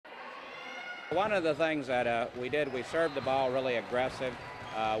One of the things that we did, we served the ball really aggressive,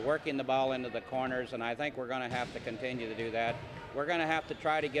 working the ball into the corners, and I think we're going to have to continue to do that. We're going to have to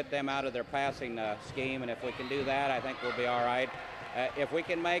try to get them out of their passing scheme, and if we can do that, I think we'll be all right. If we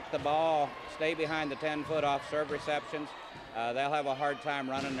can make the ball stay behind the 10-foot off serve receptions, they'll have a hard time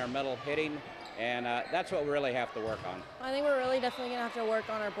running their middle hitting, and that's what we really have to work on. I think we're really definitely going to have to work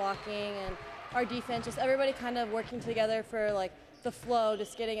on our blocking and our defense, just everybody kind of working together for like the flow,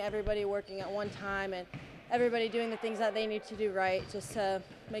 just getting everybody working at one time and everybody doing the things that they need to do right just to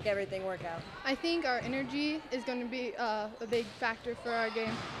make everything work out. I think our energy is going to be a big factor for our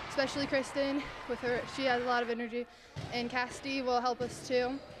game, especially Kristen. With her, she has a lot of energy, and Cassidy will help us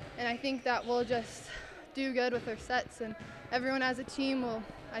too. And I think that we'll just do good with our sets, and everyone as a team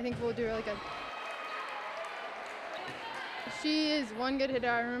I think we'll do really good. She is one good hitter.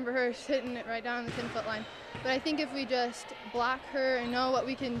 I remember her hitting it right down on the 10-foot line. But I think if we just block her and know what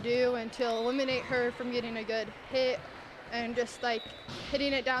we can do and to eliminate her from getting a good hit and just like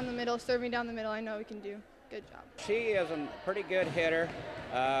hitting it down the middle, serving down the middle, I know we can do a good job. She is a pretty good hitter.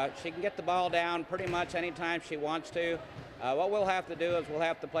 She can get the ball down pretty much anytime she wants to. What we'll have to do is we'll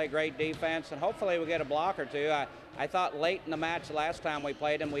have to play great defense, and hopefully we get a block or two. I thought late in the match last time we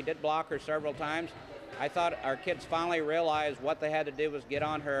played them, we did block her several times. I thought our kids finally realized what they had to do was get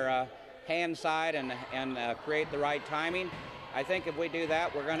on her hand side and create the right timing. I think if we do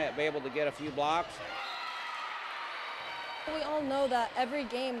that, we're going to be able to get a few blocks. We all know that every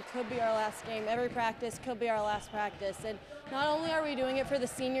game could be our last game, every practice could be our last practice, and not only are we doing it for the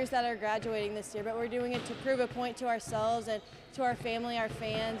seniors that are graduating this year, but we're doing it to prove a point to ourselves and to our family, our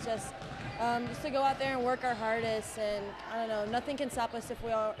fans, just to go out there and work our hardest, and I don't know, nothing can stop us if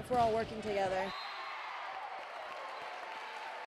we're all working together.